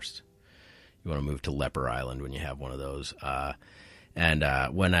 it's the worst. You want to move to Leper Island when you have one of those.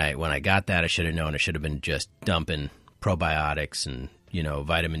 When I got that, I should have known. I should have been just dumping probiotics and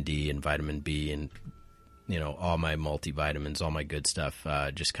vitamin D and vitamin B and, all my multivitamins, all my good stuff,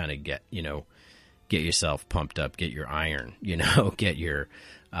 just kind of get yourself pumped up, get your iron, get your,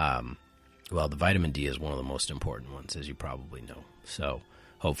 the vitamin D is one of the most important ones, as you probably know. So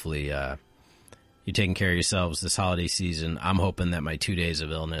hopefully, you're taking care of yourselves this holiday season. I'm hoping that my 2 days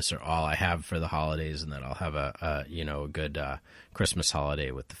of illness are all I have for the holidays and that I'll have a good, Christmas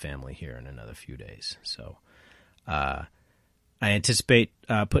holiday with the family here in another few days. So, I anticipate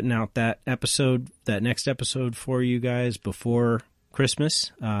putting out that next episode for you guys before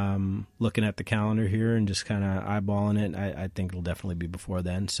Christmas. Looking at the calendar here and just kind of eyeballing it, I think it'll definitely be before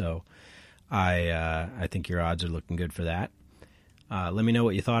then. So I think your odds are looking good for that. Let me know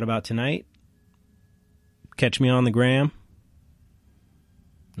what you thought about tonight. Catch me on the gram.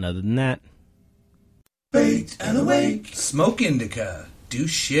 And other than that, baked and awake, smoke indica, do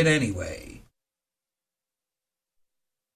shit anyway.